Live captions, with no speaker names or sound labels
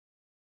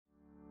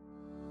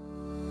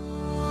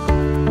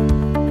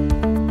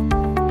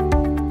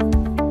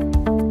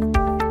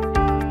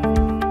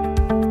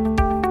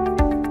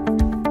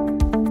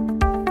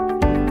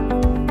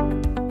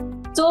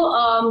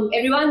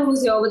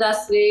with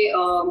us today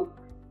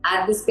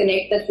at this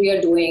connect that we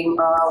are doing.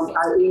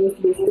 Our aim is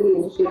to basically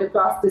initiate a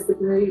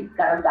cross-disciplinary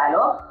kind of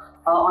dialogue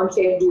on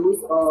shared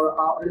rules,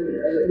 on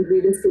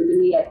ingredient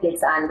scrutiny,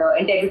 ethics, and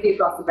integrity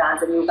across the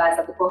brands. And you guys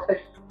have the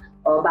perfect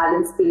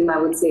balanced team, I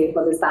would say,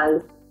 for this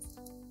panel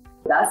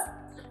with us.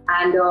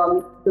 And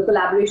the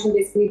collaboration,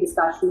 basically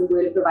discussion,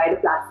 will provide a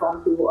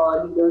platform to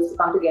leaders to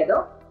come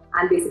together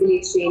and basically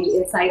exchange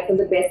insights on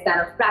the best kind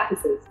of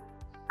practices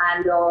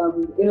and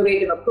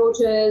innovative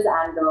approaches,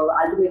 and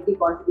ultimately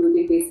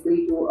contributing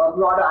basically to a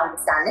broader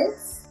understanding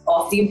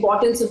of the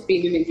importance of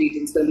premium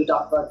ingredients when we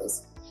talk about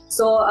this.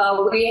 So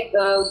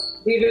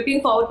we're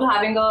looking forward to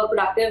having a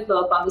productive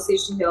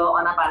conversation here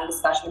on our panel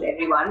discussion with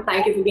everyone.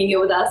 Thank you for being here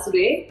with us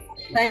today.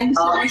 Thank you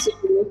so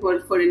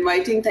much for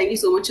inviting. Thank you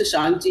so much,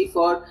 Shashank ji,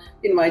 for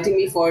inviting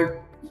me for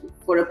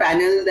a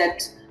panel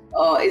that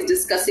is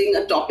discussing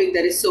a topic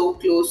that is so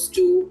close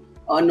to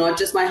not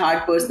just my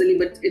heart personally,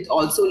 but it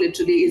also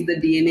literally is the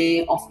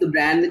DNA of the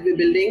brand that we're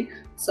building.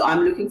 So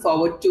I'm looking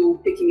forward to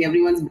picking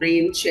everyone's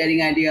brain,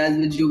 sharing ideas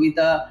with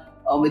Jovita,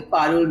 with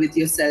Parul, with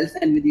yourself,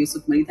 and with you,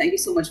 Sukhmani. Thank you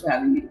so much for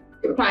having me.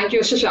 Thank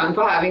you, Shashank,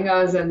 for having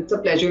us, and it's a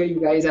pleasure, you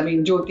guys. I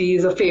mean, Jyoti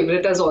is a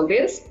favorite as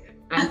always.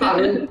 And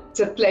Parul, it's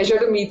a pleasure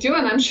to meet you,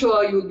 and I'm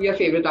sure you'll be a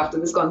favorite after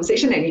this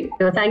conversation anyway.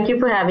 So thank you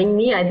for having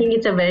me. I think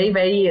it's a very,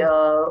 very,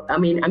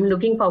 I'm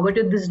looking forward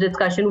to this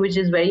discussion, which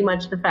is very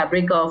much the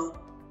fabric of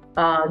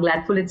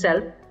Gladful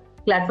itself.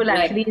 Gladful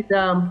actually is,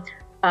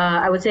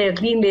 I would say, a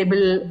clean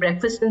label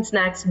breakfast and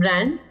snacks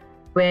brand,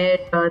 where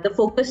the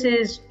focus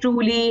is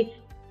truly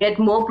get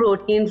more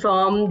protein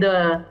from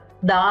the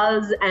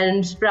dals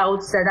and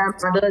sprouts that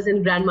our mothers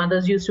and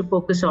grandmothers used to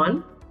focus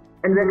on.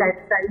 And we're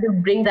trying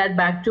to bring that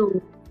back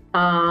to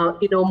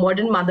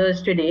modern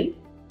mothers today.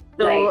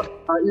 So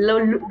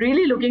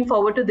really looking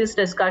forward to this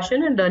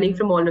discussion and learning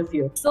from all of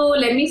you. So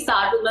let me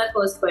start with my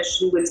first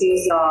question, which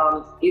is,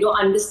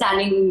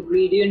 understanding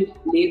ingredient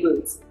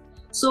labels.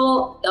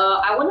 So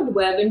I want to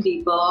delve in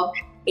deeper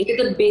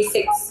into the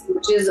basics,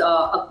 which is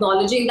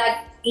acknowledging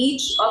that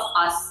each of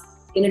us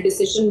in a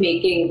decision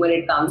making, when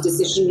it comes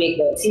decision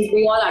makers, since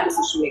we all are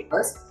decision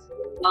makers,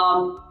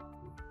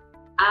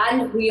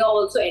 and we are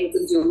also end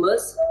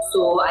consumers.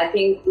 So I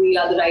think we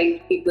are the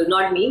right people,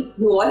 not me,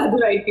 you all are the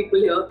right people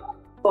here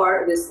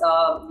for this,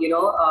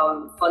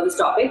 for this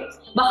topic.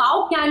 But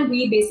how can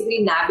we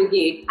basically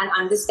navigate and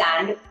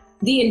understand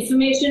the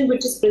information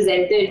which is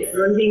presented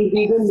on the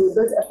ingredient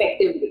labels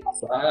effectively?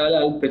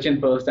 I'll pitch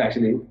in first,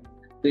 actually.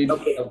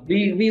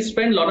 We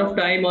spend a lot of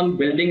time on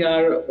building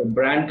our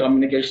brand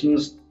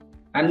communications,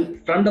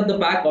 and front of the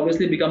pack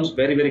obviously becomes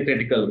very, very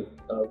critical.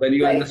 When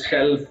you're on the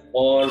shelf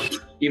or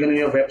even on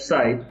your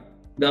website,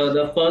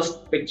 the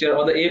first picture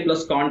or the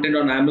A+ content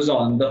on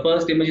Amazon, the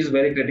first image is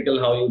very critical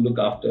how you look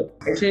after.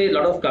 I'd say a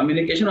lot of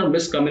communication or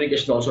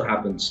miscommunication also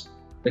happens.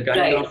 The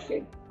kind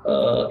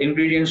of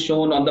ingredients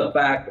shown on the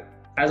pack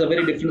has a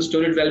very different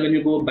story to tell when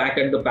you go back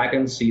at the pack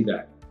and see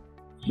that.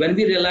 When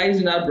we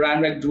realized in our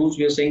brand like Drools,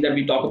 we are saying that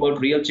we talk about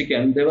real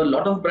chicken, there were a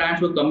lot of brands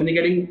who were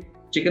communicating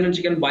chicken and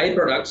chicken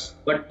byproducts,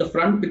 but the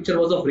front picture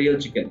was of real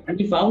chicken. And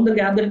we found the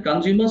gap that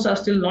consumers are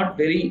still not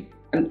very,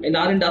 and in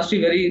our industry,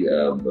 very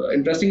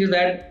interesting is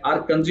that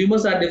our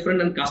consumers are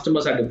different and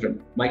customers are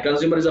different. My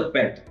consumer is a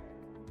pet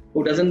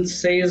who doesn't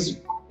say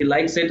he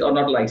likes it or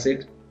not likes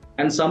it,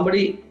 and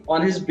somebody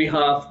on his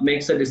behalf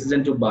makes a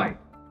decision to buy.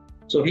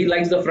 So he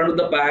likes the front of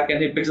the pack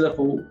and he picks the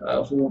food,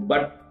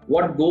 but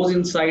what goes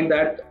inside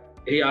that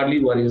he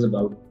hardly worries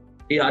about.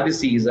 He hardly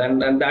sees,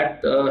 and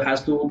that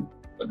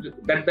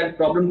that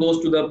problem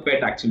goes to the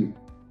pet actually.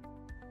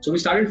 So we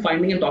started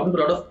finding and talking to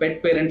a lot of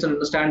pet parents and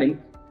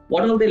understanding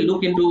what all they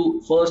look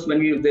into first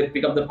when they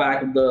pick up the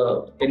pack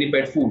of any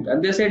pet food.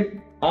 And they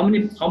said, how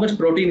much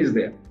protein is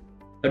there?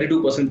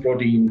 32%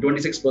 protein,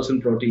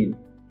 26% protein.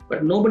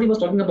 But nobody was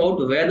talking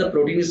about where the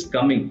protein is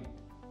coming.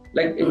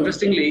 Like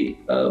interestingly,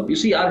 you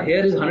see our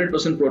hair is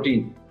 100%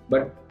 protein,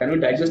 but can we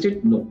digest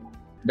it? No.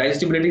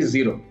 Digestibility is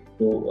 0.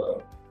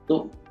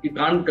 So you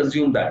can't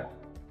consume that.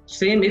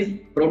 Same if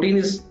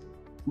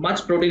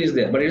much protein is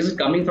there, but it is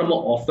coming from an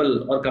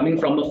offal or coming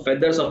from the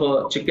feathers of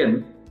a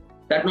chicken,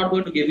 that's not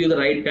going to give you the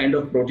right kind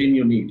of protein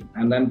you need.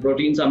 And then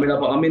proteins are made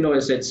of amino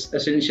acids,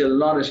 essential,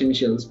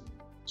 non-essentials.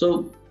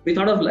 So we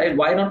thought of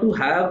why not to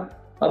have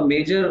a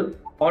major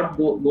thought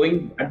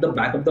going at the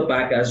back of the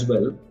pack as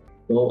well.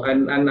 So,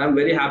 and I'm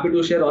very happy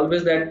to share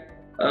always that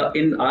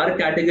in our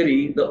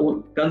category,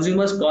 the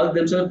consumers call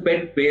themselves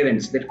pet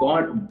parents. They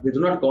do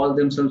not call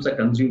themselves a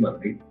consumer,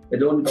 right? They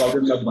don't call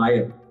them a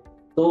buyer.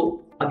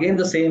 So again,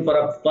 the same for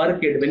a fur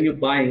kit. When you're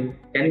buying,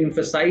 can you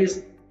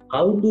emphasize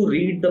how to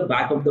read the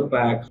back of the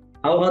pack,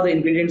 how the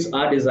ingredients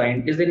are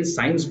designed? Is there any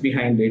science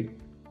behind it?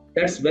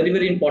 That's very,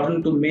 very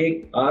important to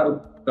make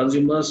our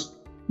consumers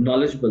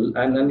knowledgeable.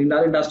 And in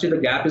our industry, the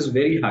gap is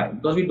very high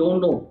because we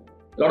don't know.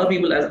 A lot of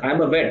people, as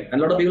I'm a vet,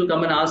 and a lot of people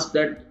come and ask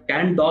that,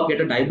 can dog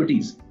get a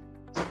diabetes?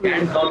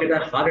 Can dog get a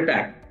heart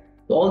attack?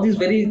 So all these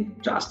very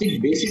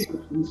drastic basic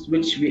questions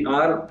which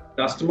our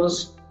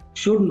customers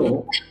should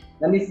know.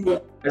 And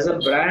if as a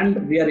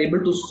brand we are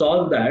able to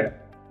solve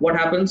that, what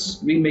happens?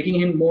 We're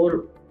making him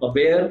more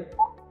aware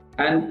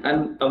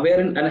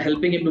and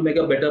helping him to make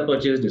a better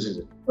purchase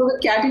decision. So the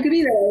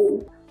category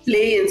that I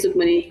play in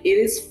Sukhmani, it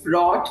is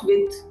fraught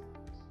with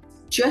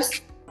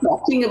just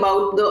talking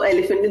about the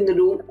elephant in the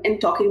room and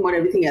talking about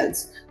everything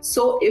else.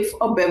 So if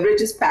a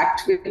beverage is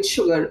packed with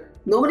sugar,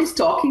 nobody's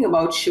talking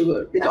about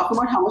sugar. They talk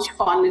about how much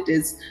fun it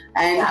is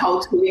and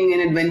how thrilling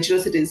and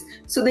adventurous it is.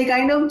 So they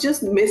kind of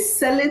just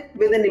missell it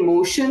with an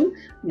emotion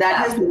that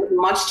has not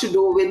much to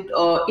do with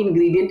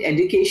ingredient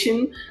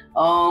education,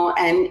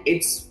 and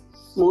it's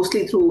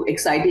mostly through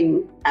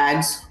exciting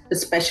ads,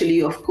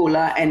 especially of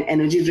cola and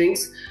energy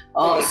drinks.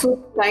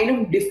 So kind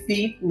of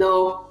defeat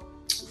the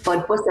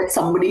purpose that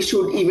somebody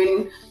should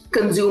even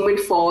consume it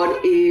for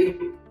a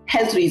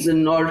health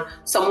reason, or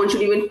someone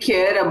should even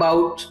care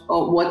about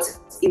what's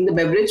in the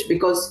beverage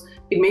because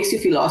it makes you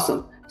feel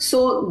awesome.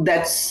 So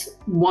that's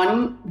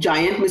one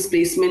giant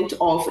misplacement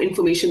of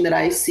information that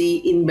I see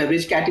in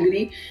beverage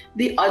category.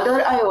 The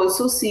other I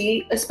also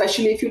see,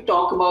 especially if you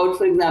talk about,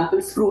 for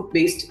example,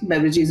 fruit-based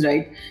beverages,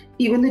 right?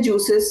 Even the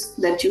juices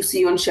that you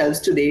see on shelves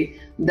today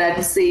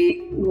that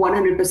say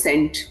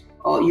 100%,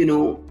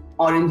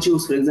 orange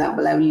juice, for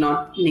example, I will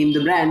not name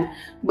the brand,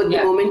 but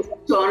the moment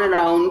you turn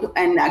around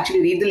and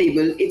actually read the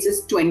label, it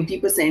says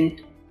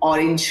 20%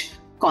 orange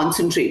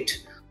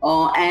concentrate.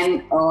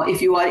 And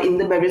if you are in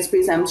the beverage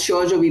space, I'm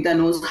sure Jovita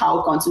knows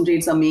how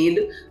concentrates are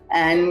made,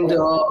 and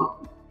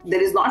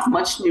there is not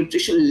much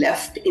nutrition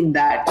left in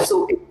that.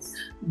 So it's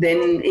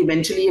then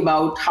eventually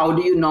about how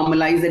do you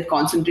normalize that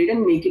concentrate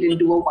and make it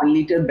into a 1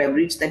 liter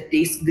beverage that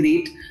tastes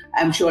great.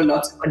 I'm sure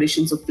lots of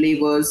additions of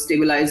flavors,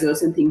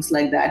 stabilizers and things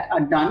like that are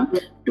done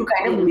to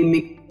kind of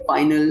mimic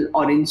final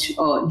orange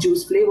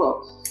juice flavor.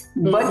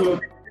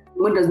 But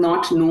one does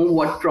not know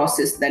what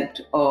process that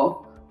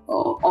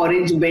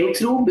orange went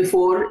through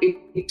before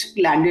it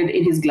landed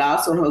in his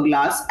glass or her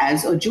glass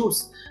as a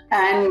juice.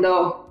 And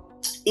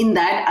in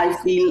that, I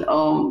feel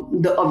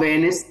the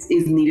awareness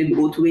is needed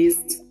both ways.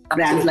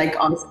 Brands like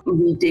us,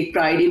 we take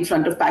pride in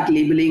front of pack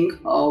labeling.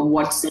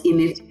 What's in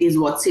it is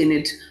what's in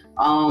it.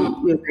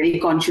 We're very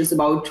conscious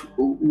about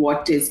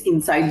what is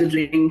inside the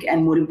drink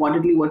and, more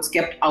importantly, what's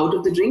kept out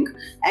of the drink.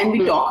 And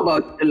we talk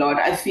about it a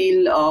lot. I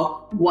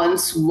feel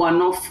once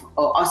one of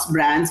us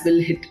brands will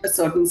hit a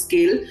certain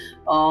scale,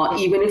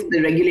 even if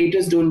the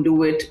regulators don't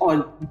do it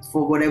or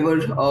for whatever,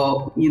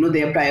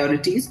 their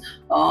priorities,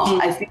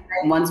 I feel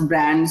like once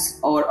brands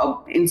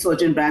or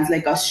insurgent brands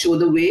like us show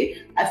the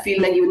way, I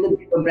feel like even the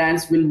bigger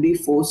brands will be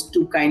forced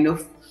to kind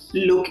of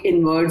look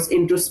inwards,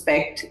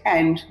 introspect,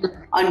 and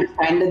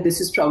understand that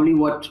this is probably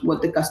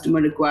what the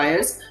customer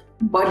requires.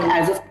 But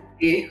as of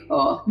today,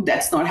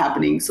 that's not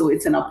happening. So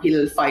it's an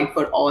uphill fight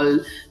for all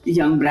the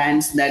young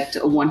brands that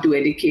want to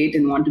educate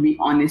and want to be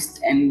honest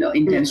and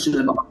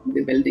intentional about what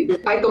they're building.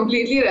 I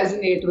completely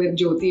resonate with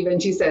Jyoti when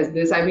she says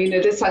this. I mean,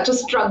 it is such a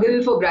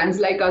struggle for brands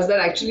like us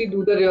that actually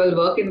do the real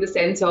work, in the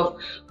sense of,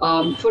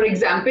 for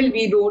example,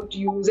 we don't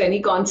use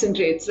any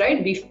concentrates,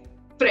 right? We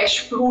fresh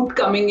fruit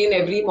coming in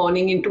every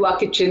morning into our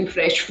kitchen,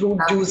 fresh fruit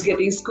juice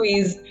getting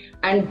squeezed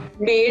and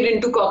made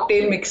into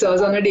cocktail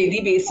mixers on a daily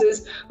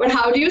basis. But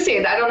how do you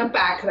say that on a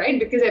pack, right?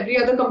 Because every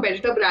other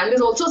competitor brand is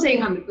also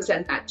saying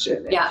 100%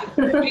 natural. Yeah.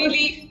 It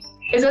really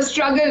is a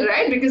struggle,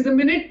 right? Because the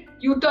minute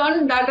you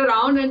turn that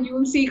around and you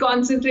will see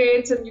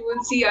concentrates and you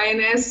will see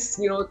INS,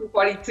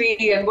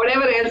 243 and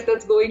whatever else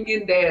that's going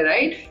in there,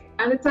 right?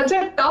 And it's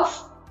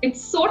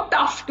so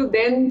tough to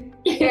then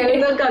tell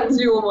the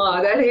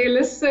consumer that, hey,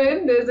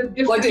 listen, there's a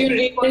difference. What you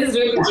read is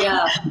really,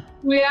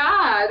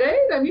 Yeah,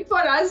 right? I mean, for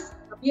us,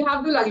 we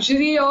have the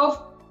luxury of,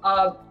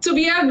 so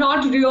we are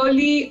not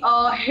really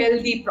a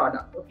healthy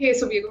product, okay?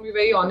 So we're going to be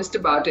very honest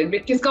about it,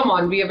 because come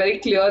on, we are very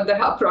clear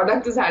that our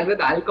product is had with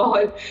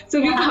alcohol.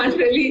 So we're not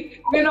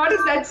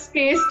in that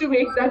space to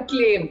make that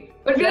claim.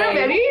 But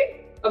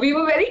we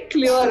were very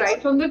clear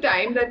right from the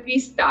time that we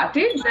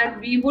started that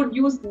we would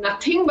use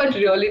nothing but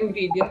real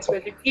ingredients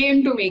when it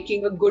came to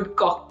making a good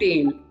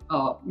cocktail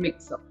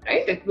mixer,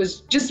 right? It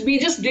was we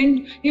just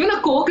didn't, even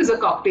a Coke is a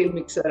cocktail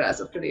mixer as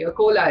of today, a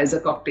cola is a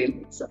cocktail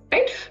mixer,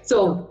 right?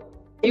 So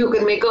you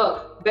can make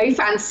a very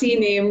fancy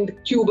named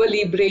Cuba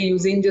Libre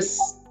using just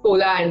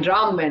cola and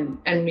rum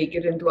and make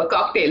it into a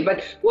cocktail.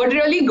 But what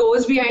really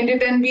goes behind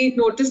it, and we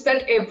noticed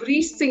that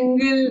every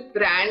single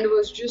brand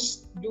was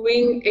just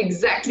doing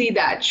exactly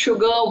that.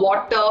 Sugar,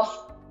 water,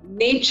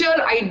 nature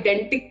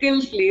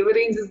identical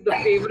flavorings is the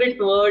favorite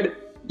word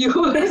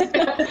used.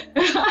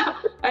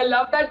 I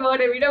love that word.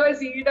 Every time I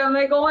see it, I'm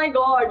like, oh my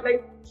God,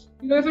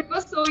 if it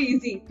was so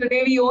easy.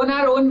 Today we own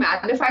our own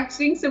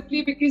manufacturing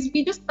simply because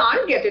we just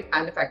can't get it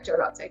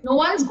manufactured outside. No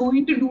one's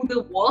going to do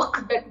the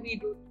work that we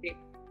do today.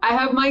 I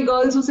have my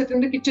girls who sit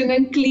in the kitchen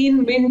and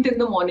clean mint in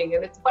the morning,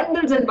 and it's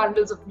bundles and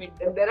bundles of mint.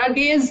 And there are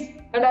days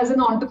that as an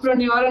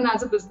entrepreneur and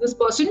as a business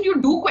person, you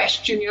do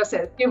question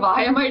yourself, okay,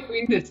 why am I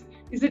doing this?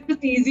 Is it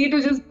just easy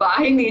to just buy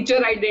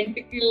nature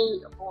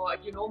identical,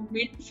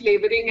 mint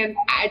flavoring and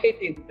add it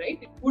in, right?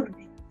 It would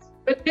be.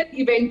 But then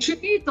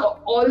eventually it's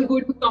all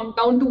going to come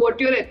down to what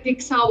your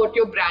ethics are, what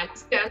your brand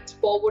stands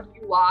for, what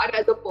you are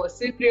as a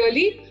person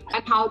really,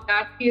 and how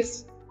that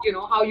is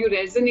how you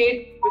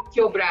resonate with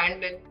your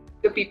brand, and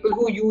the people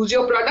who use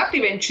your product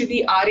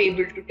eventually are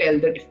able to tell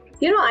the difference.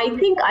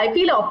 I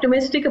feel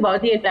optimistic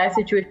about the entire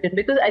situation,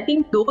 because I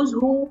think those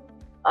who,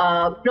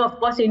 of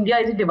course, India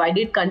is a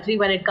divided country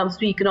when it comes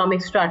to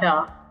economic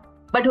strata.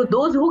 But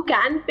those who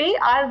can pay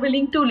are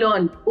willing to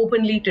learn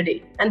openly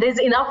today. And there's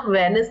enough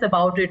awareness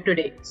about it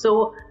today.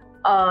 So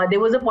there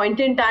was a point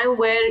in time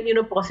where,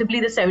 possibly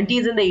the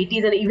 70s and the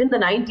 80s and even the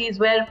 90s,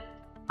 where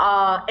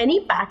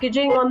any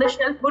packaging on the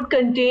shelf would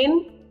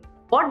contain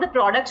what the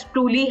product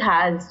truly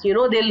has.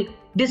 They'll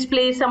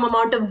display some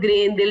amount of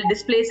grain, they'll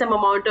display some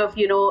amount of,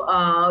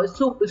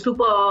 super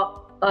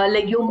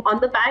legume on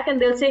the pack,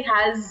 and they'll say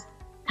has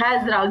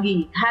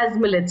ragi, has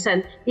millets.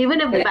 And even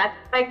if the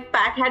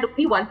pack had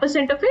only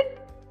 1% of it,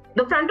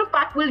 the front of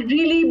pack will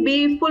really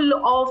be full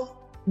of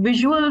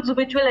visuals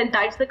which will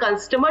entice the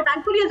customer.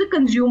 Thankfully, as a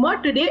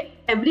consumer today,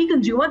 every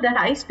consumer that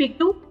I speak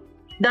to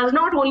does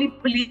not only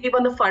believe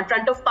on the front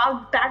of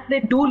pack, they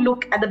do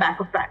look at the back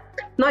of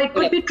pack. Now, it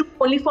could be true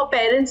only for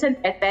parents and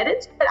pet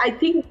parents, but I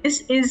think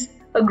this is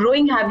a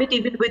growing habit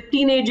even with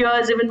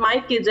teenagers. Even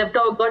my kids, I've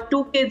got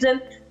 2 kids,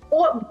 and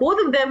both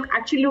of them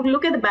actually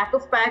look at the back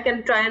of pack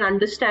and try and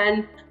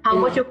understand how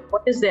much of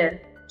what is there.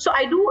 So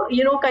I do,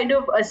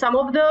 some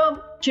of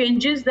the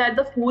changes that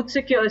the Food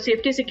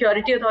Safety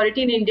Security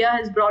Authority in India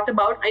has brought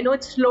about. I know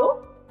it's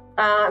slow.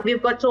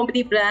 We've got so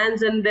many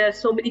brands and there's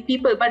so many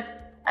people, but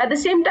at the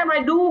same time,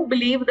 I do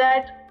believe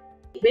that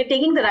we're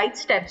taking the right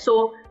steps.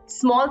 So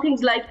small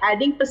things like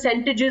adding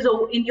percentages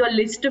in your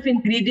list of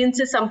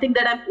ingredients is something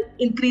that I'm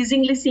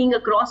increasingly seeing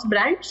across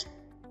brands.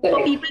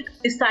 For people to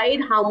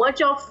decide how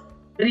much of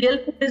real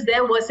food is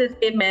there versus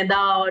a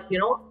maida or,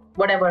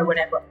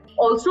 whatever.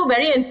 Also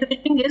very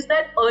encouraging is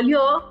that earlier,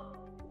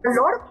 a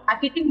lot of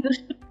packaging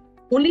used to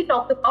only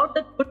talk about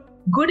the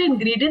good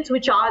ingredients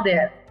which are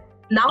there.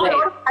 Now a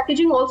lot of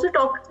packaging also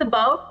talks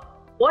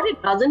about what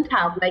it doesn't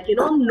have, like,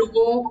 no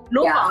palm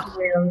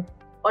oil,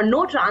 or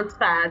no trans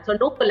fats, or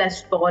no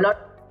cholesterol,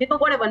 or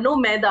whatever, no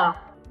maida.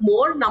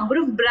 More number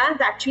of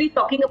brands actually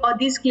talking about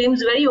these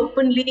claims very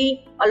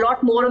openly, a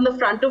lot more on the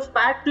front of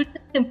pack to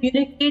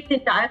communicate the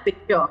entire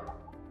picture.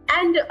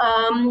 And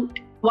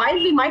while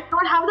we might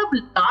not have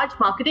the large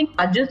marketing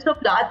budgets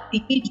of large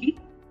CPG,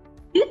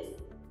 this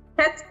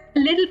sets a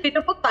little bit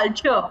of a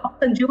culture of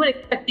consumer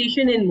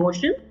expectation in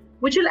motion,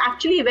 which will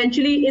actually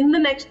eventually, in the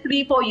next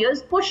 3-4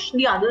 years, push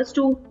the others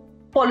to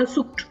follow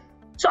suit.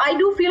 So I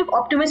do feel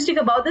optimistic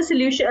about the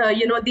solution,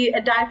 the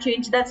entire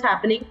change that's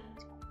happening.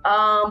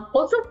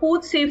 Also,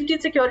 Food Safety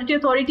and Security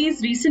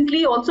Authorities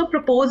recently also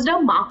proposed a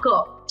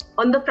marker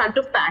on the front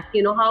of pack,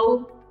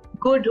 how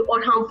good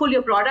or harmful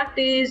your product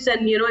is,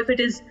 and if it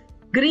is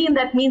green,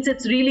 that means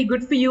it's really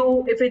good for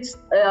you. If it's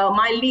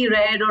mildly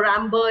red or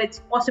amber,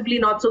 it's possibly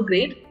not so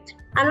great.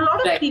 And a lot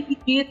of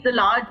CPGs, the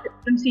large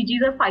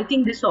FMCGs, are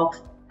fighting this off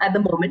at the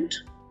moment.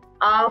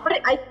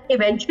 But I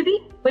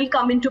eventually will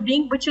come into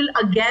being, which will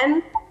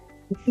again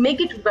make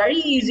it very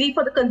easy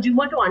for the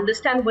consumer to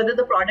understand whether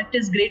the product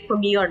is great for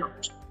me or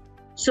not.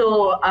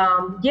 So,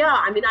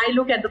 I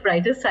look at the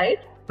brighter side,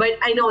 but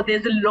I know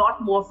there's a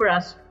lot more for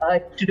us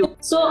to do.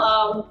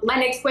 So, my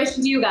next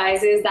question to you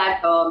guys is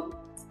that,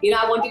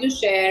 I want you to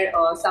share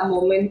some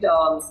moment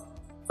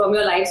from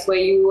your lives where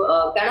you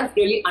kind of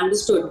really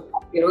understood,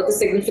 the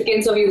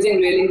significance of using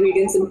real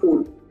ingredients in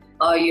food.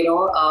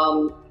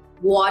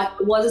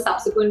 What was the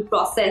subsequent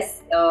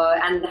process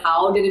and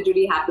how did it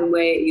really happen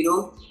where,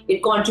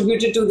 it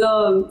contributed to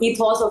the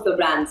ethos of the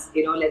brands,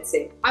 let's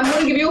say. I'm going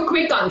to give you a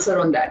quick answer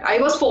on that. I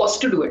was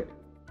forced to do it.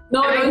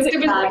 No, don't say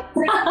that.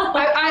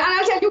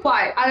 I'll tell you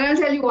why.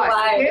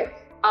 Why?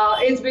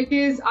 Okay? It's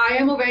because I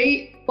am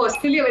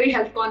personally a very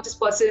health conscious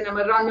person. I'm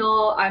a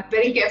runner. I'm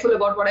very careful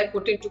about what I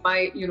put into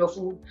my,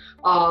 food.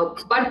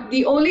 But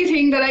the only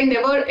thing that I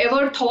never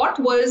ever thought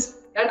was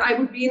that I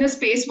would be in a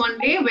space one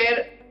day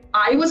where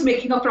I was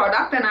making a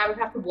product and I would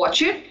have to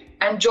watch it.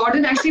 And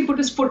Jordan actually put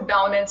his foot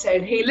down and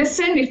said, hey,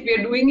 listen, if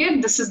we're doing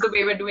it, this is the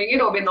way we're doing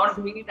it, or we're not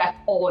doing it at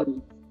all.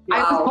 Wow.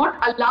 I was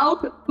not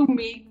allowed to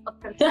make a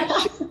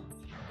concession.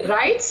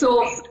 Right?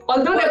 So,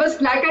 although there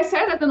was, like I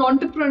said, as an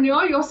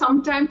entrepreneur, you're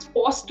sometimes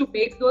forced to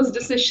make those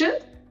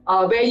decisions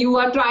where you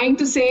are trying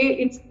to say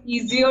it's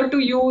easier to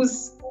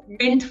use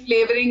mint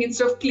flavoring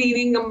instead of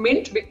cleaning a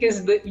mint,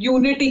 because the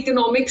unit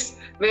economics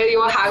where you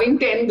are having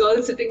 10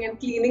 girls sitting and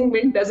cleaning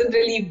mint doesn't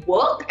really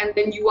work. And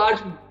then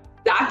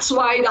that's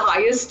why the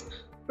highest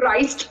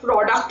priced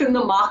product in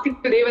the market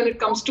today when it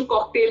comes to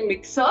cocktail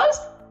mixers.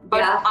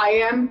 But I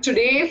am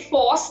today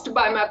forced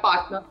by my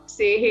partner to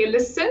say, hey,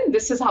 listen,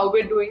 this is how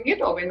we're doing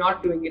it, or we're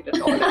not doing it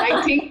at all. And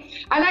I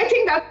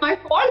think that's my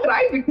fault,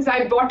 right? Because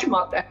I brought him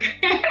up that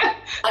way.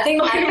 I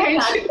think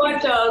that's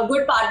what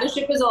good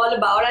partnership is all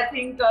about. I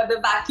think the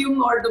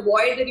vacuum or the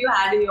void that you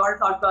had in your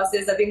thought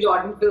process, I think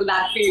Jordan filled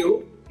that for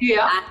you.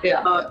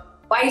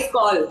 Wise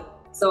call.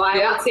 So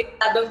I would say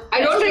that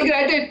I don't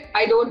regret it.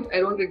 I don't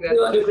regret it.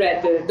 You don't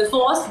regret it. The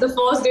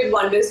force did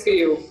wonders for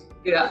you.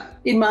 Yeah.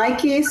 In my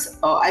case,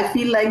 I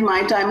feel like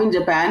my time in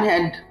Japan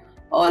had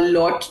a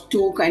lot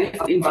to kind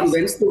of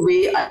influence the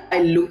way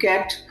I look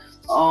at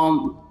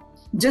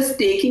just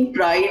taking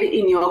pride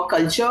in your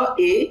culture,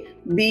 A,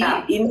 B,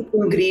 in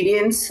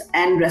ingredients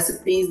and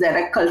recipes that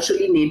are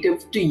culturally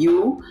native to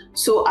you.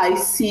 So I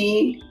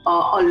see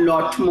a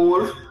lot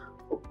more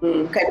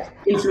kind of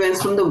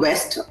influence from the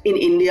West in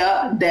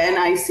India than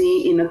I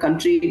see in a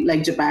country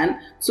like Japan.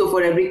 So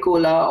for every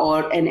cola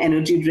or an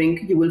energy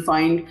drink, you will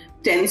find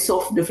tens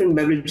of different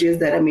beverages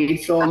that are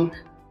made from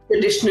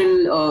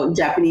traditional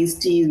Japanese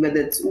teas, whether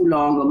it's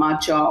oolong or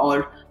matcha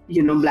or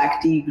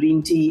black tea,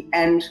 green tea,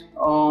 and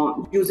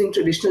using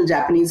traditional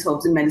Japanese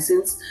herbs and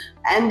medicines,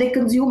 and they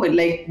consume it.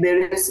 Like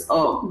there is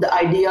the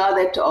idea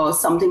that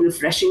something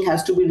refreshing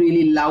has to be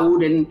really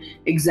loud and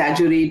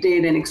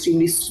exaggerated and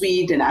extremely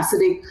sweet and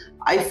acidic.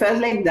 I felt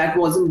like that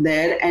wasn't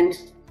there, and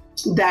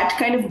that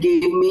kind of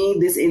gave me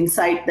this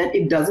insight that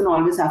it doesn't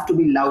always have to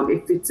be loud.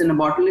 If it's in a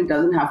bottle, it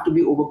doesn't have to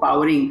be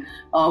overpowering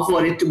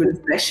for it to be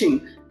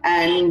refreshing.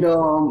 And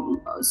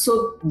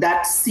so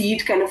that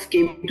seed kind of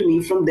came to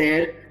me from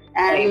there.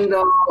 And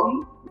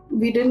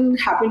we didn't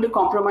happen to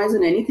compromise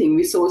on anything.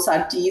 We source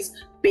our teas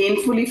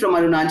painfully from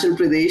Arunachal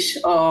Pradesh,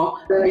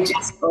 which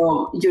is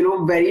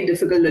very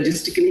difficult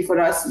logistically for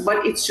us.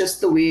 But it's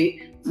just the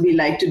way we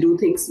like to do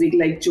things. We,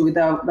 like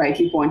Jovita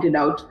rightly pointed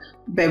out,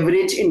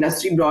 beverage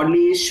industry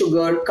broadly is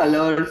sugar,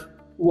 color,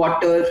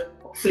 water,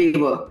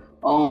 flavor,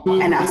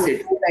 and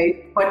acid.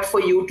 Right? But for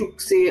you to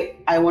say,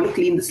 I want to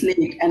clean the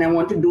slate and I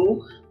want to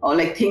do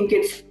think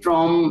it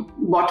from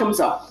bottoms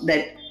up,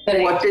 that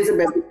what is a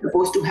beverage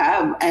supposed to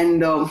have,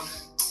 and the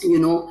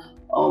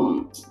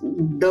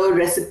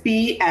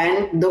recipe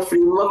and the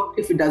framework,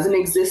 if it doesn't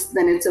exist,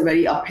 then it's a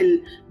very uphill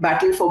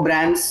battle for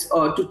brands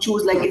to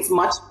choose. Like, it's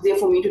much easier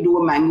for me to do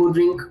a mango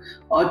drink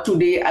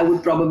today. I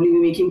would probably be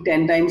making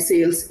 10 times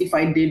sales if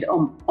I did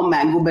a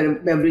mango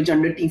beverage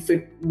under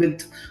TeaFit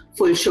with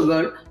full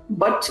sugar.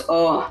 But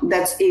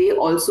that's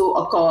also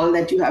a call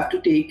that you have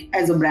to take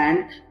as a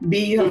brand.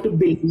 B, you have to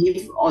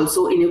believe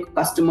also in your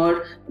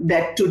customer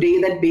that today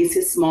that base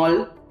is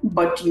small,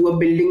 but you are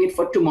building it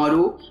for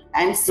tomorrow.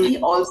 And C,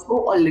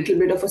 also a little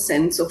bit of a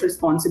sense of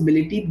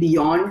responsibility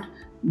beyond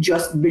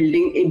just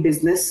building a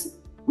business.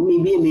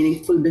 Maybe a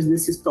meaningful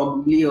business is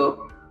probably a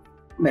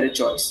better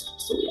choice.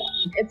 So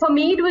yeah. For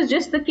me, it was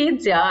just the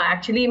kids. Yeah,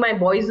 actually, my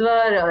boys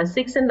were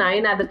 6 and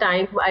 9 at the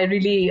time. I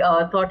really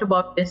thought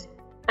about this.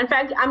 In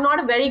fact, I'm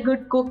not a very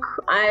good cook.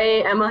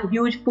 I am a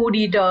huge food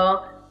eater.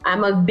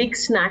 I'm a big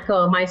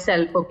snacker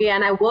myself, okay?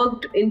 And I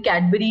worked in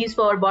Cadbury's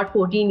for about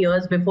 14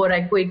 years before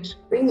I quit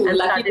and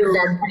started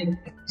dancing.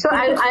 So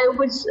I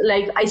was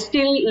like, I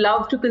still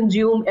love to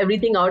consume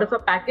everything out of a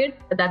packet.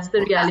 That's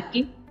the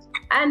reality.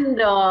 And,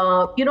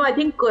 I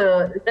think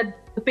that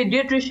the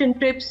pediatrician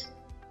trips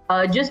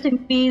just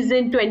increased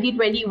in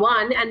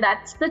 2021. And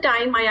that's the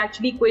time I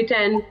actually quit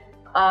and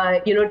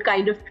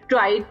kind of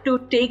tried to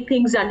take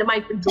things under my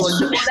control.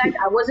 Before that,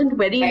 I wasn't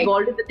very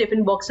involved in the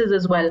tiffin boxes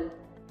as well.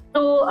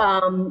 So,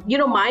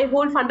 my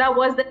whole funda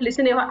was that,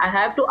 listen, if I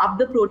have to up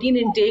the protein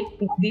intake,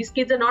 these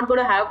kids are not going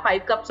to have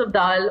 5 cups of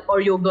dal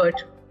or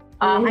yogurt.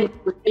 I need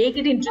to make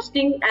it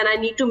interesting, and I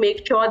need to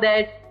make sure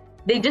that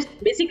they just,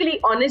 basically,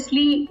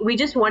 honestly, we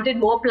just wanted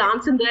more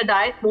plants in their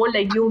diet, more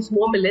legumes,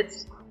 more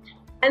millets.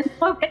 And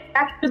so get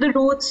back to the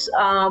roots.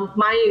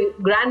 My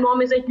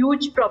grandmom is a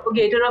huge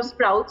propagator of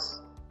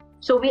sprouts.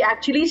 So we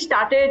actually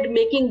started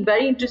making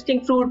very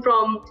interesting food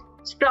from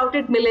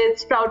sprouted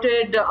millets,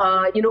 sprouted,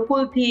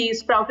 kulthi,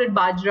 sprouted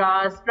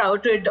bajra,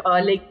 sprouted,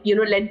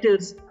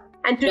 lentils.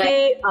 And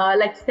today,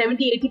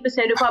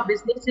 70-80% of our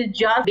business is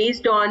just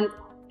based on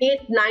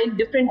 8-9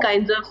 different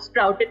kinds of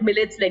sprouted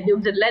millets,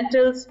 legumes, and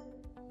lentils.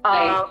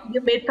 We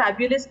made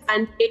fabulous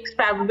pancakes,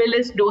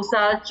 fabulous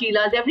dosas,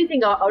 chilas,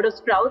 everything out of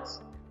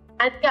sprouts.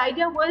 And the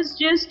idea was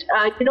just,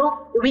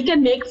 we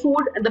can make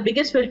food. And the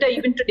biggest filter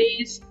even today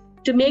is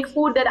to make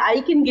food that I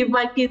can give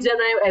my kids on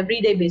an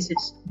everyday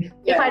basis.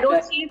 If I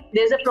don't see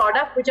there's a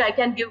product which I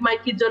can give my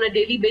kids on a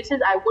daily basis,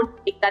 I won't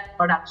make that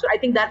product. So I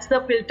think that's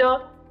the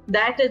filter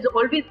that is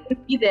always going to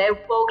be there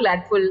for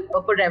Gladful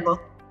forever.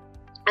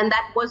 And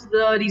that was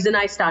the reason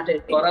I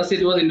started. For us,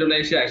 it was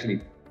Indonesia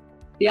actually.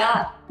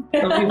 Yeah.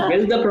 So we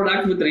built the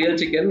product with real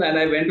chicken, and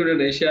I went to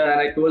Indonesia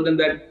and I told them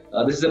that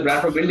this is a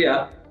brand from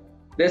India.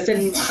 They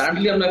said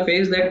apparently on my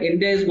face that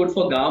India is good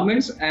for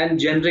garments and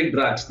generic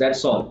drugs.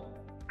 That's all.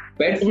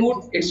 Pet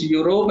food, it's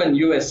Europe and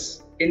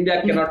US.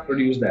 India cannot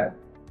produce that.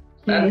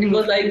 And it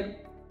was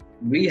like,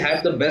 we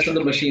had the best of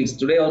the machines.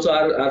 Today also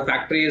our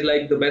factory is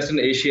like the best in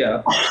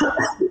Asia,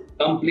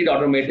 complete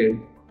automated.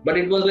 But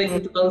it was like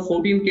in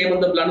 2014 came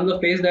on the blood on the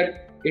face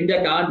that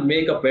India can't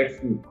make a pet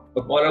food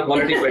or a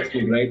quality pet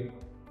food, right?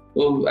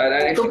 So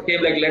and it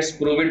came like, let's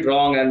prove it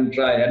wrong and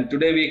try. And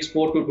today we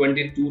export to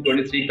 22,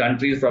 23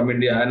 countries from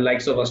India, and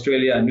likes of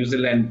Australia, New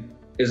Zealand,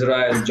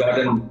 Israel,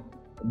 Jordan,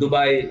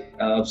 Dubai,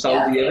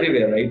 Saudi,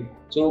 everywhere, right?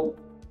 So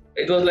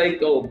it was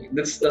like, oh,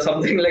 this is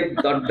something like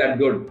not that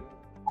good.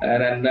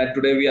 And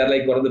today we are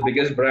like one of the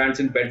biggest brands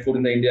in pet food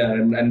in India.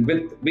 And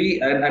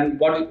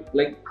what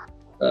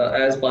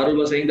as Parul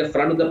was saying, the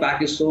front of the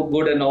pack is so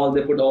good and all.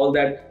 They put all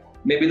that.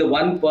 Maybe the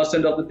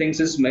 1% of the things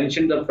is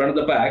mentioned the front of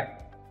the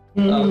pack,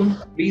 We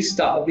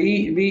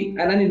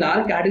and then in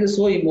our cat is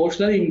so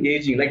emotionally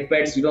engaging, like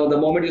pets. The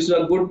moment you see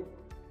a good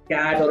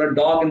cat or a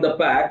dog in the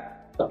pack,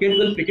 a kid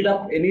will pick it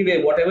up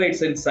anyway, whatever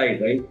it's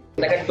inside, right?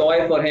 Like a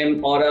toy for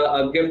him or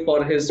a gift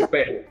for his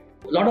pet.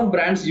 A lot of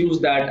brands use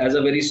that as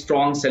a very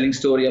strong selling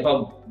story of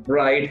a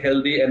bright,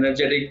 healthy,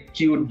 energetic,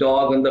 cute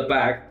dog in the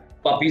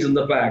pack, puppies in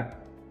the pack.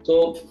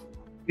 So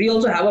we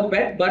also have a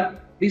pet,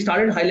 but we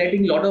started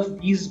highlighting a lot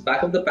of these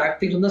back of the pack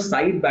things on the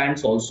side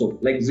bands also,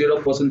 like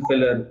 0%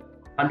 filler,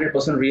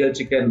 100% real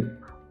chicken,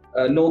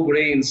 no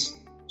grains.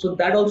 So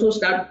that also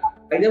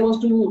idea was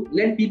to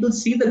let people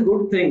see the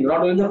good thing,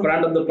 not only the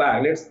front of the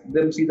pack. Let's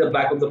them see the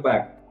back of the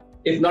pack.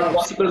 If not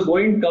possible,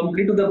 going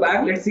complete to the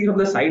back, let's see from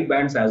the side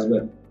bands as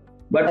well.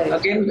 But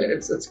again,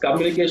 it's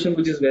communication,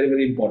 which is very,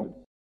 very important.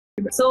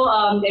 So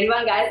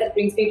everyone, guys, that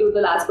brings me to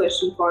the last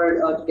question for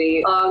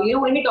today.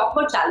 When we talk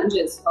about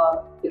challenges,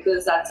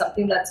 because that's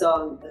something that's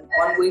an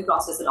ongoing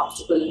process, an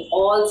obstacle in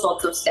all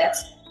sorts of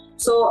steps.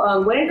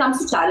 So when it comes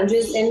to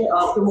challenges in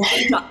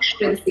promoting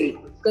transparency,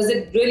 because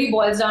it really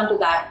boils down to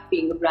that,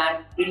 being a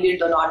brand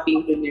brilliant or not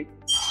being brilliant.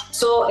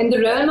 So in the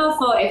realm of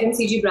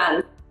FMCG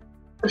brands,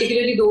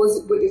 particularly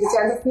those which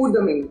are in the food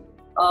domain,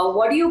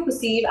 what do you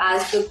perceive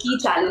as the key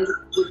challenge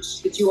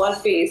which you all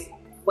face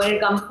when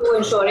it comes to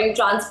ensuring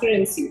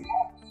transparency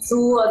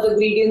through the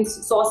ingredients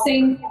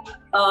sourcing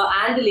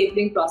and the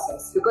labeling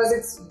process? Because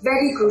it's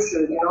very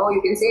crucial.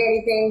 You can say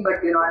anything,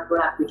 but you're not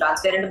going to have to be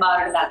transparent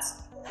about it, and that's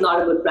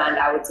not a good brand,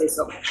 I would say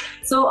so.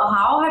 So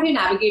how have you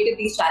navigated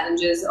these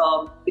challenges,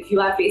 if you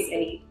have faced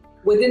any,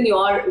 within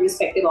your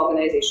respective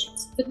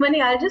organizations?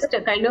 Mani, I'll just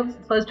kind of,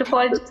 first of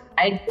all,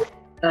 add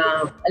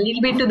a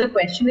little bit to the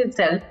question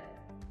itself.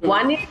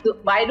 One is,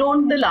 why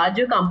don't the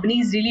larger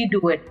companies really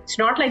do it? It's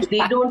not like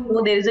they don't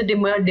know there is a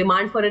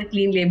demand for a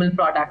clean label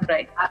product,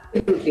 right?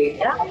 Absolutely.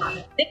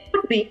 Yeah, they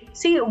could be.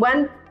 See,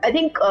 I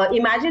think,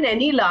 imagine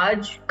any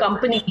large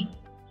company,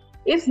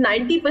 if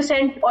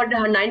 90% or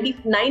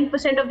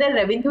 99% of their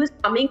revenue is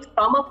coming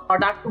from a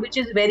product which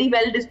is very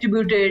well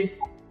distributed,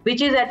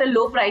 which is at a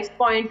low price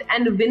point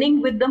and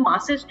winning with the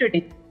masses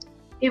today.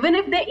 Even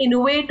if they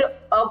innovate,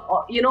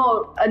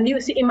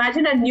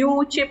 imagine a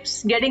new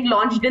chips getting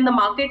launched in the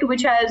market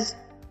which has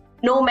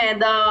no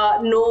maida,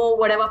 no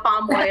whatever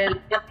palm oil,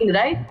 nothing,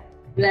 right?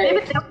 They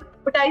will never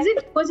advertise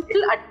it because it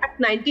will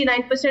attract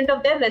 99%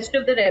 of their rest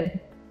of the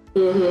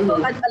revenue. So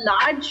a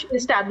large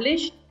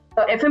established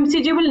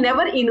FMCG will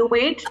never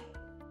innovate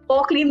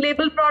for clean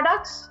label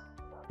products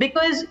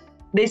because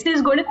this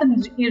is going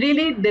to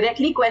really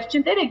directly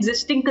question their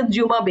existing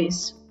consumer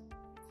base.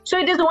 So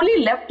it is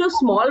only left to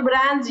small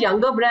brands,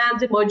 younger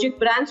brands, emerging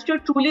brands to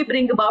truly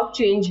bring about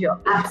change here.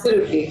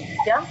 Absolutely.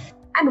 Yeah.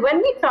 And when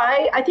we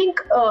try, I think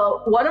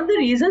one of the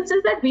reasons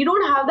is that we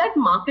don't have that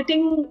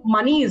marketing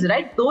monies,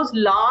 right? Those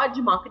large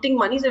marketing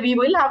monies we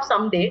will have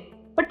someday,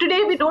 but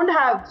today we don't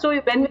have. So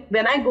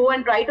when I go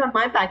and write on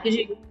my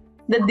packaging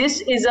that this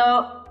is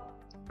a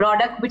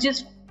product which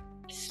is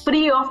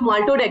free of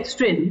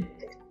maltodextrin,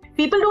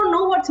 people don't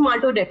know what's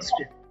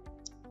maltodextrin.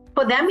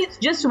 For them, it's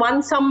just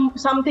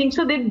something,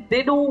 so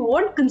they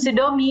won't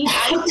consider me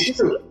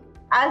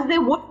as they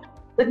would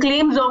the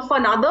claims of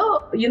another,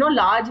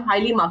 large,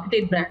 highly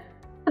marketed brand.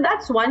 So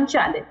that's one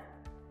challenge.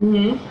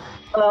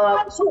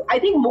 So I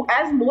think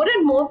as more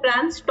and more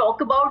brands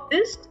talk about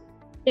this,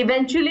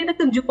 eventually the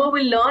consumer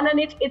will learn, and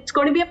it's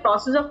going to be a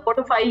process of 4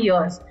 to 5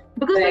 years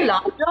because the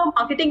larger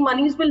marketing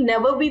monies will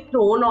never be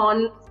thrown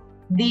on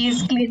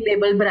these clean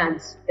label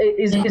brands.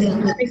 Is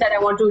something that I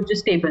want to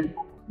just table.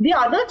 The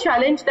other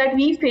challenge that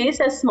we face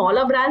as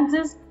smaller brands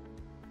is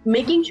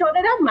making sure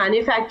that our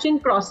manufacturing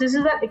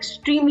processes are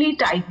extremely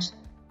tight.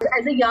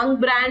 As a young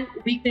brand,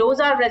 we close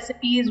our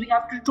recipes. We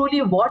have to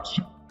truly watch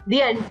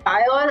the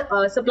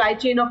entire supply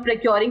chain of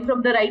procuring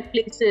from the right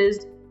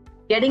places,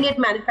 getting it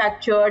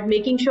manufactured,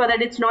 making sure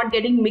that it's not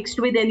getting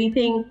mixed with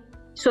anything,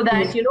 so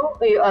that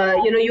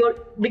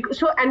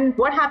and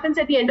what happens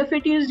at the end of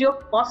it is your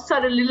costs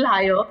are a little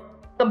higher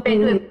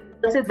compared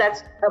to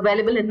that's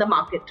available in the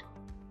market.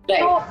 Right.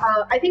 So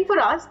I think for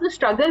us, the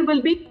struggle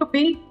will be to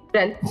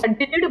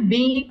continue to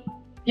be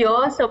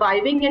here,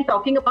 surviving and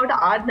talking about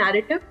our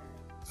narrative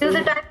till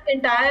the time the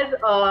entire,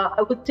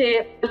 I would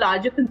say, the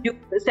larger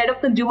set of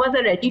consumers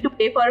are ready to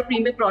pay for a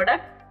premium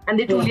product and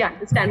they truly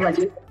understand what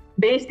it is.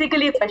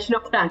 Basically, a question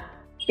of time.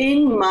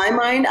 In my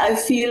mind, I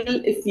feel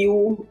if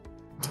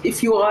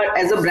you are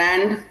as a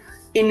brand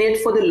in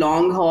it for the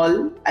long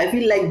haul, I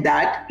feel like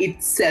that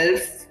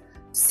itself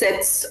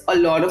sets a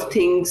lot of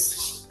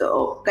things,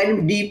 kind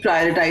of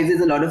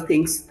deprioritizes a lot of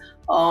things.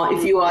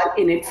 If you are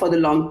in it for the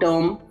long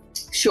term,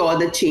 sure,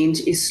 the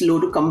change is slow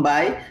to come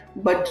by,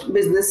 but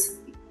business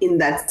in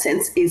that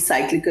sense is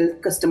cyclical.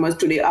 Customers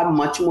today are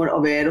much more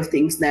aware of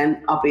things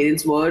than our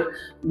parents were.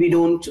 We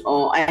don't,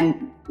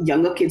 and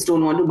younger kids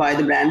don't want to buy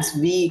the brands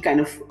we kind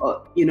of,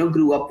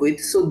 grew up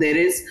with. So there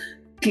is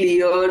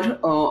clear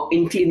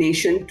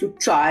inclination to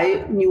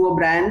try newer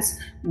brands,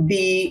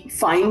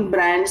 find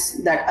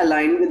brands that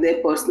align with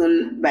their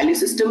personal value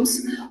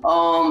systems.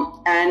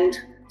 And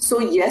so,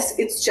 yes,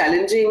 it's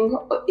challenging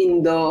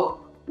in the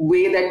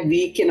way that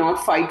we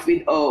cannot fight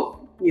with a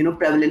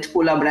prevalent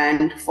cola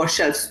brand for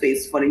shelf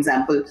space, for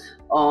example.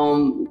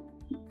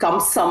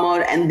 Comes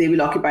summer and they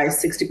will occupy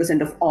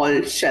 60% of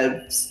all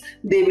shelves.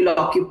 They will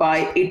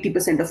occupy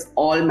 80% of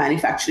all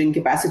manufacturing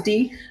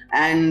capacity,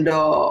 and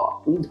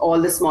all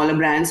the smaller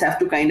brands have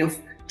to kind of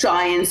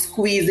try and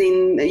squeeze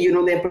in,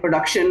 their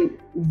production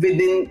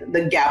within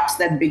the gaps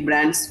that big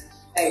brands,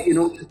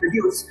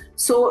 produce.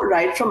 So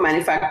right from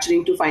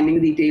manufacturing to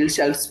finding retail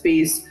shelf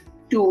space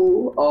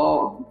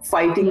to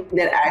fighting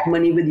their ad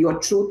money with your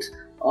truth,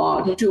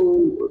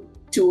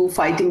 to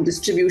fighting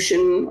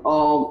distribution,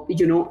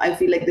 I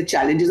feel like the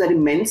challenges are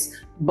immense,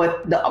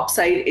 but the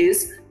upside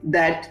is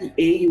that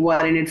A, you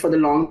are in it for the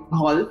long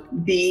haul.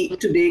 B,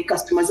 today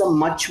customers are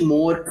much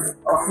more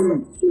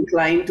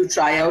inclined to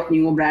try out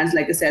newer brands,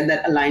 like I said,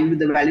 that align with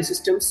the value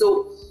system.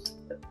 So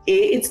A,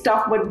 it's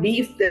tough, but B,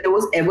 if there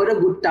was ever a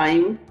good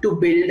time to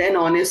build an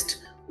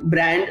honest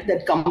brand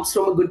that comes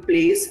from a good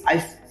place,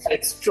 I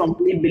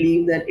strongly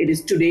believe that it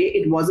is today.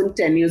 It wasn't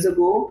 10 years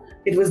ago.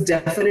 It was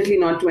definitely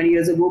not 20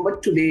 years ago,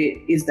 but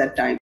today is that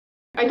time.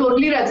 I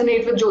totally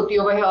resonate with Jyoti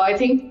over here. I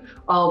think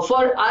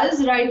for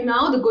us right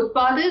now, the good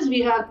part is we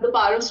have the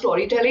power of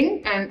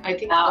storytelling, and I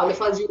think all of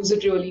us use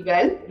it really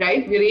well,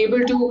 right? We're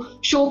able to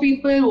show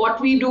people what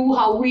we do,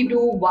 how we do,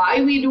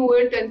 why we do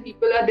it, and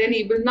people are then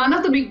able, none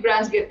of the big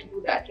brands get to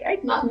do that,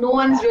 right? No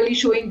one's really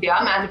showing their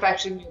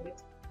manufacturing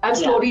units. I have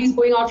stories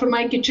going out from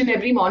my kitchen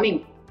every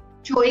morning,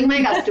 showing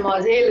my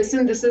customers, hey,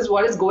 listen, this is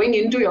what is going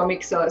into your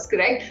mixers,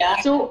 correct?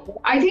 Yeah.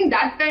 So I think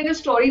that kind of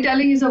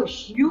storytelling is a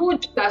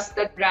huge plus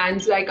that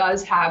brands like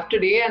us have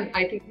today, and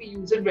I think we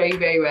use it very,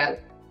 very well.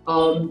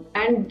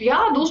 And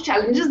yeah, those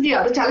challenges, the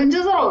other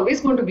challenges are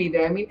always going to be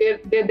there. I mean,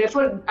 they're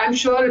therefore, I'm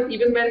sure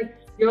even when,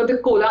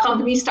 the cola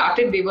company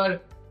started, they were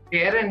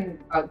there and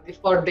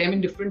for them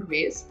in different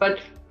ways. But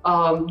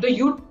the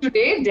youth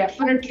today,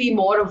 definitely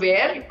more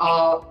aware,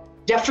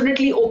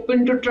 definitely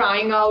open to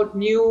trying out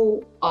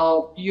new,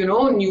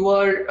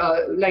 newer,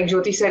 like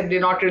Jyoti said,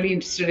 they're not really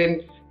interested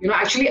in,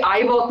 actually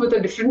I work with a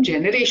different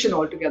generation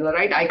altogether,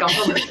 right? I come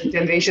from a different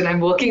generation, I'm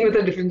working with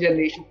a different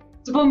generation.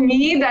 So for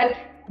me, that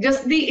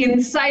just the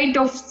insight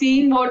of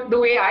seeing the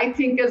way I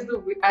think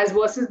as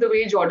versus the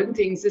way Jordan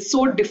thinks is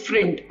so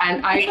different.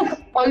 And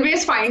I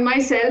always find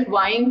myself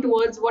vying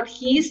towards what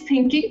he's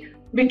thinking,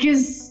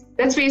 because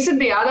let's face it,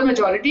 they are the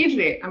majority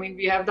today. I mean,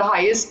 we have the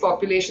highest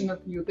population of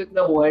youth in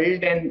the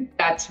world, and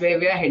that's where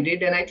we are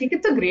headed. And I think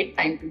it's a great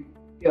time to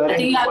hear. I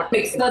think you have a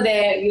mixer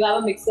there. You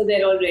have a mixer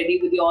there already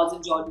with yours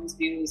and Jordan's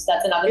views.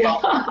 That's another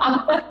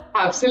topic.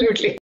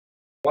 Absolutely.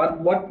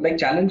 What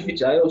challenge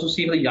which I also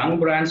see with the young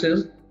brands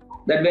is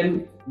that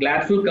when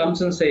Gladful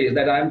comes and says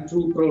that I'm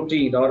true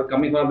protein or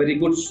coming from a very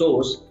good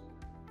source,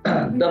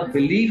 the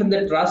belief and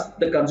the trust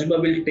the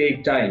consumer will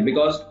take time,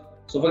 because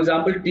so, for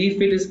example,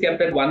 TeaFit is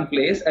kept at one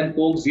place and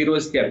Coke Zero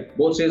is kept.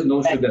 Both says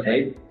no sugar,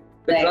 right?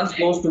 The trust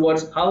goes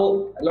towards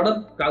how a lot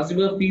of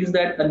consumer feels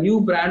that a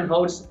new brand,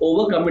 how it's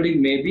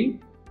overcommitting maybe,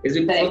 is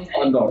it worth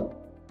or not?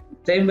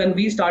 Same when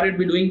we started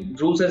doing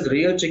Drools as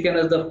real chicken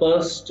as the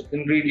first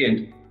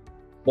ingredient.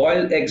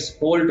 Boiled eggs,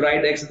 whole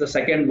dried eggs is the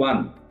second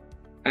one.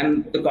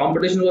 And the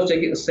competition was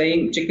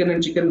saying chicken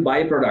and chicken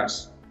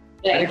byproducts.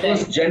 And it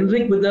was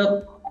generic with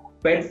the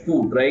pet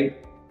food, right?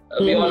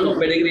 We all know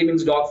pedigree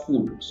means dog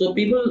food. So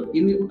people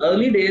in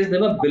early days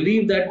never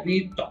believed that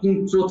we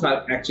talking truth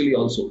actually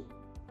also.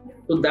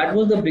 So that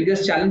was the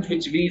biggest challenge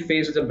which we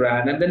faced as a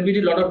brand. And then we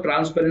did a lot of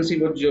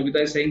transparency, what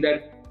Jovita is saying,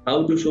 that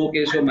how to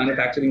showcase your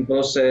manufacturing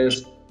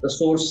process, the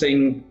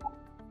sourcing.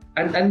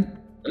 And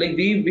like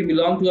we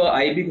belong to a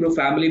IB Group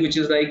family, which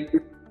is like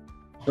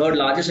third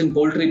largest in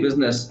poultry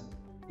business.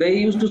 They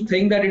used to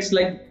think that it's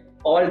like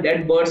all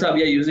dead birds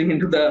we are using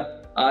into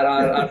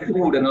our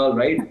food and all,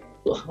 right?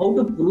 So how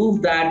to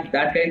prove that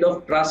kind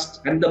of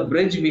trust and the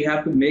bridge we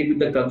have to make with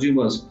the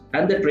consumers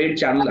and the trade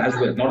channel as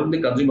well, not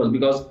only consumers,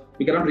 because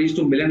we cannot reach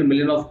to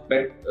million of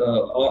pet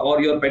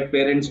or your pet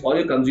parents or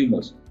your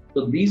consumers.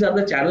 So these are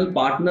the channel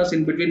partners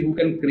in between who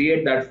can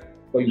create that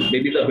for you,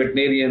 maybe the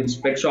veterinarians,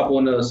 pet shop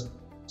owners.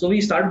 So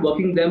we started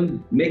working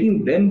them,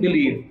 making them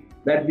believe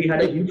that we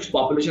had a huge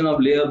population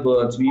of layer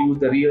birds. We use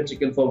the real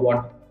chicken for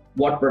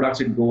what products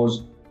it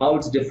goes, how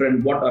it's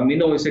different, what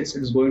amino acids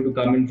is going to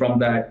come in from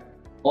that.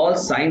 All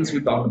science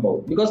we talked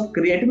about, because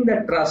creating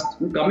that trust,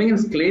 coming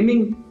and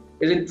claiming,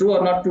 is it true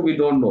or not true, we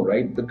don't know,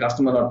 right? The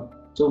customer not.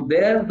 So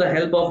there, the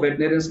help of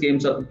veterinarians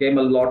came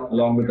a lot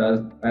along with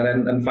us,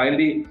 and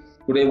finally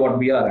today what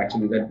we are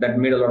actually that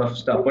made a lot of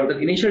stuff. But the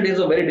initial days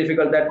were very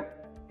difficult.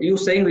 That you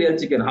saying real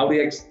chicken, how do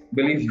you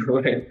believe you,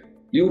 right?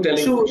 You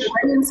telling. True,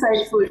 very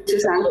insightful,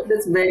 Shashank.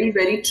 That's very,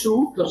 very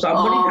true. So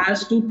somebody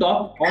has to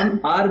talk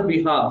on our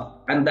behalf,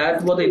 and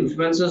that's what the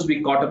influencers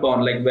we caught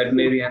upon, like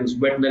veterinarians,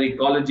 veterinary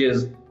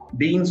colleges,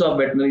 deans of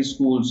veterinary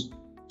schools,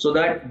 so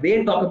that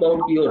they talk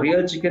about your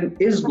real chicken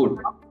is good.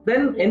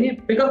 Then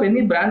pick up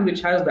any brand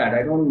which has that.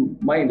 I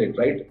don't mind it,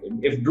 right?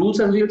 If Drools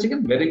has real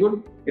chicken, very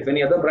good. If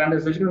any other brand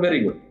has real chicken,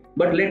 very good.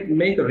 But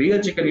make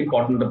real chicken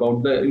important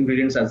about the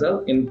ingredients as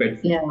well in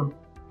pet food. Yeah.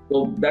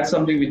 So that's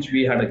something which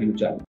we had a huge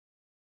challenge.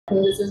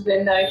 This has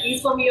been, at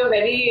least for me, a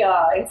very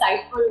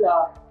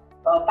insightful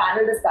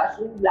panel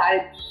discussion.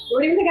 I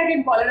don't even think I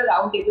can call it a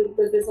roundtable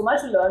because there's so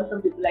much to learn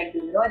from people like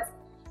you. You know,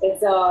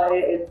 it's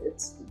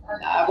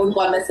I wouldn't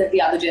call myself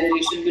the other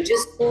generation, but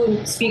just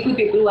to speak with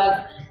people who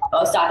have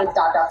started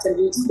startups and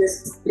reached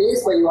this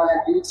place where you all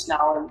have reached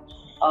now.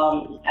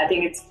 And I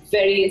think it's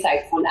very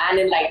insightful and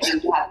enlightening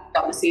to have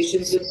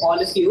conversations with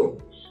all of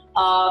you.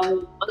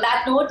 On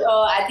that note,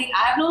 I think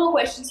I have no more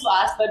questions to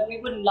ask, but we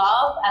would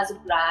love as a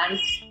brand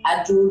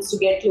at Drools to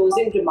get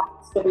closing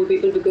remarks from you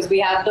people, because we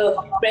have the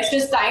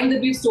precious time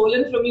that we've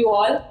stolen from you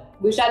all.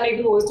 We shall make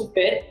the most of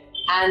it,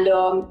 and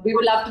we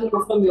would love to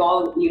know from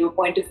your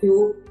point of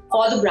view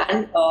for the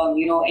brand,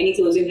 any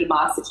closing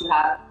remarks that you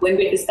have when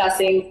we're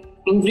discussing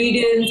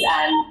ingredients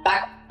and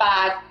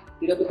backpack,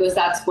 because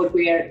that's what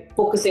we are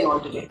focusing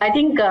on today. I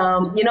think,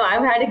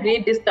 I've had a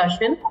great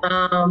discussion.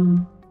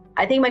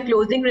 I think my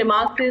closing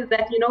remarks is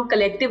that,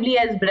 collectively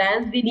as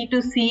brands, we need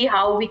to see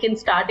how we can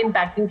start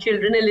impacting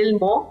children a little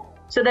more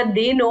so that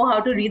they know how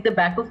to read the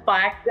back of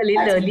pack a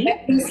little early.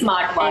 Very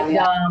smart one,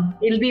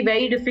 It'll be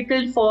very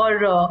difficult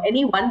for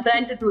any one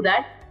brand to do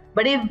that.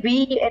 But if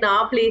we, in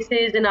our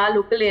places, in our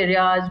local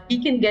areas,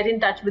 we can get in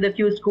touch with a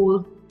few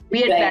schools,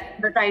 we are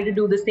trying to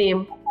do the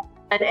same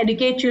and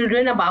educate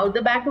children about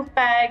the back of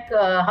pack,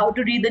 how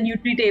to read the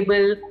Nutri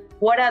table,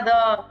 what are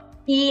the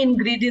key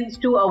ingredients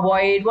to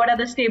avoid, what are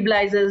the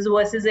stabilizers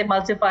versus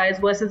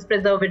emulsifiers versus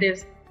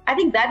preservatives. I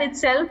think that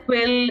itself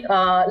will,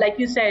 like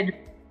you said,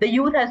 the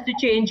youth has to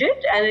change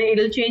it, and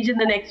it'll change in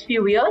the next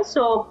few years.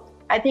 So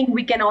I think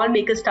we can all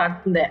make a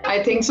start from there.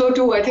 I think so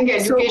too. I think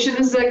education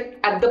is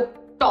at the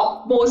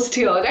topmost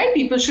here, right?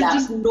 People should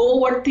just know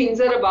what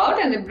things are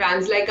about, and if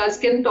brands like us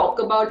can talk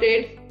about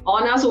it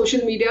on our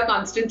social media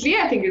constantly,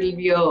 I think it'll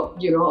be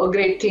a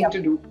great thing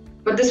to do.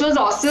 But this was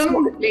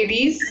awesome,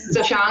 ladies.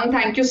 Shashank,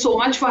 thank you so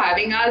much for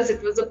having us.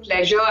 It was a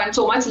pleasure and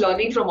so much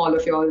learning from all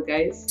of you all,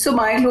 guys. So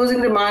my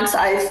closing remarks,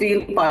 I feel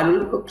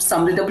Parul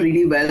summed it up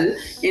really well.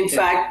 In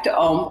fact,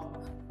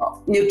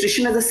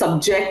 nutrition as a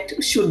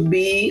subject should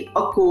be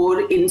a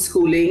core in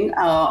schooling.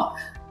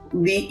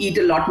 We eat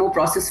a lot more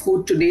processed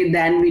food today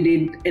than we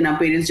did in our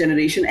parents'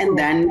 generation and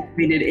than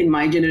we did in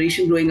my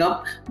generation growing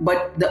up.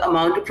 But the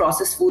amount of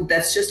processed food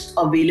that's just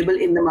available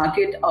in the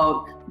market,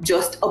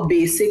 just a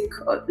basic,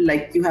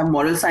 like you have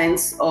moral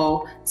science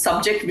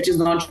subject, which is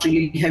not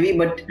really heavy,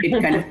 but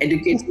it kind of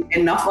educates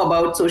enough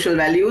about social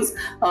values.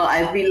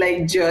 I feel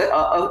like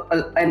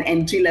an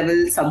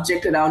entry-level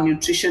subject around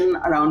nutrition,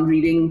 around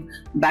reading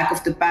back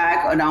of the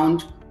pack,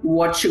 around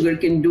what sugar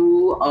can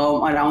do,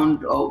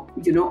 around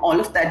all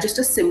of that. Just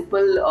a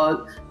simple,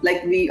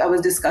 I was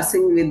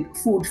discussing with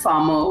Food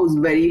Farmer, who's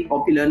very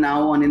popular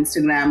now on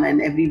Instagram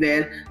and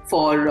everywhere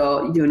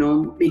for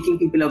making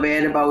people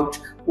aware about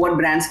what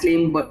brands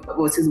claim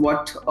versus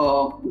what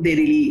they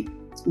really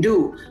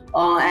do.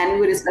 And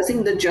we're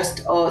discussing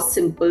just a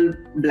simple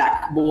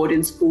blackboard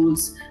in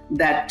schools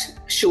that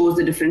shows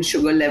the different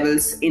sugar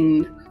levels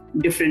in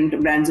different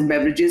brands of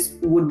beverages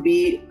would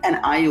be an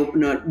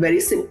eye-opener. Very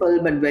simple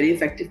but very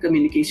effective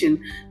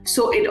communication.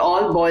 So it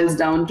all boils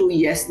down to,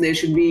 yes, there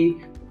should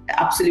be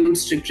absolute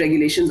strict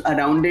regulations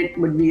around it,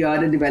 but we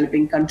are a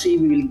developing country.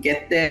 We will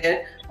get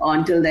there.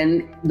 Until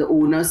then, the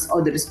onus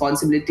or the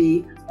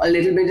responsibility a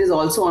little bit is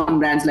also on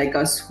brands like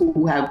us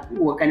who are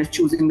kind of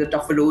choosing the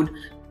tougher road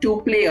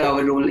to play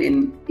our role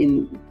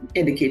in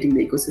educating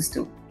the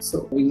ecosystem.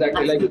 So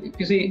exactly, like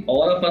you see,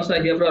 all of us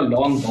are here for a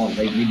long haul.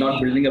 Like we're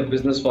not building a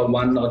business for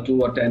 1 or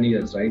 2 or 10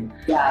 years, right?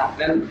 Yeah.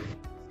 And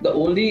the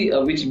only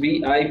I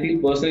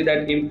feel personally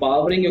that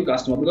empowering your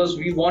customer, because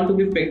we want to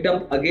be picked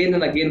up again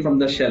and again from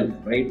the shelf,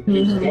 right?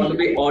 We want to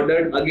be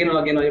ordered again and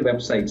again on your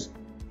websites.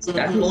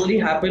 That will only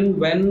happen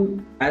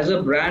when, as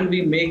a brand,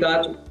 we make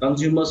our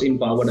consumers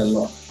empowered a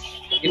lot.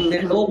 If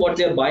they know what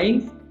they're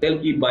buying, they'll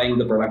keep buying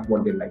the product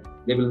what they like.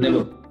 They will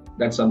never.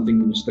 That's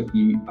something which the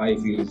key I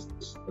feel is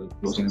the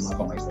closing remark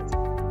for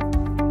myself.